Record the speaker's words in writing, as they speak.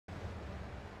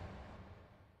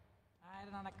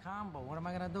on a combo. What am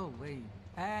I gonna do? Wait.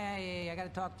 Hey, I gotta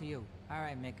talk to you. All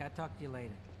right, Mick, I'll talk to you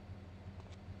later.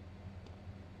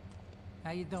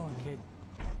 How you doing, kid?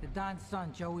 The Don's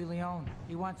son, Joey Leone.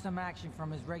 He wants some action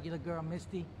from his regular girl,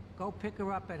 Misty. Go pick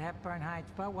her up at Hepburn Heights,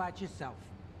 but watch yourself.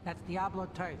 That's Diablo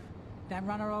turf. Then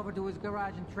run her over to his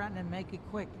garage in Trenton and make it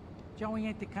quick. Joey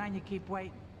ain't the kind you keep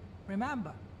waiting.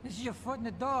 Remember, this is your foot in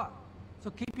the door. So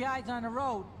keep your eyes on the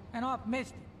road and off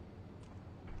Misty.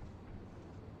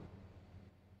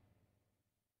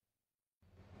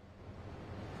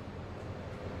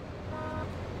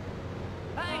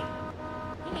 Hey!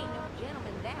 He ain't no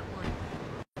gentleman, that one.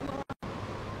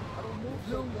 I don't move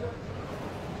so good.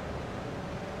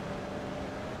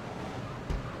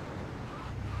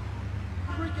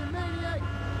 Freaking maniac!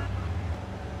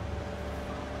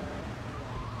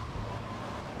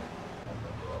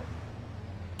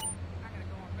 I gotta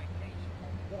go on vacation.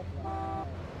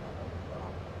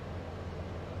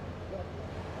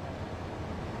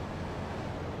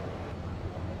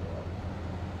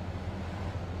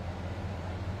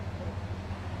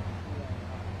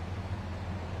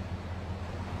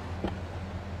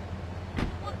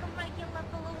 Look a regular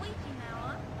for Luigi now,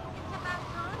 huh? It's about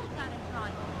time he got a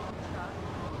drive truck.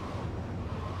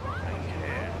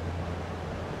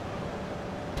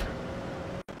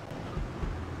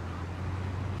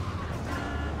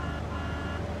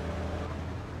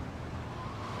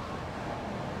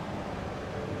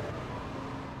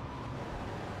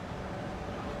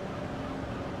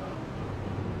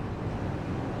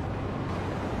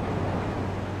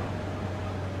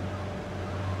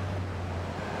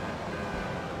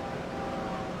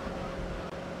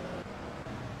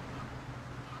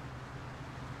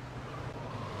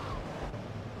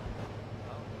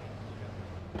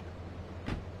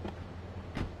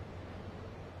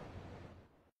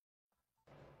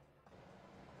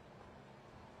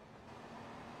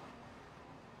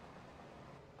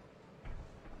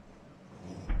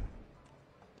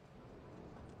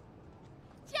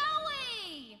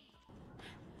 Joey!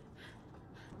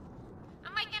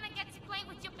 Am I gonna get to play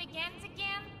with your big ends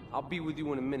again? I'll be with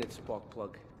you in a minute,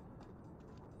 Sparkplug.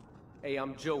 Hey,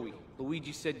 I'm Joey.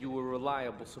 Luigi said you were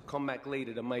reliable, so come back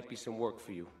later. There might be some work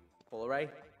for you. All right?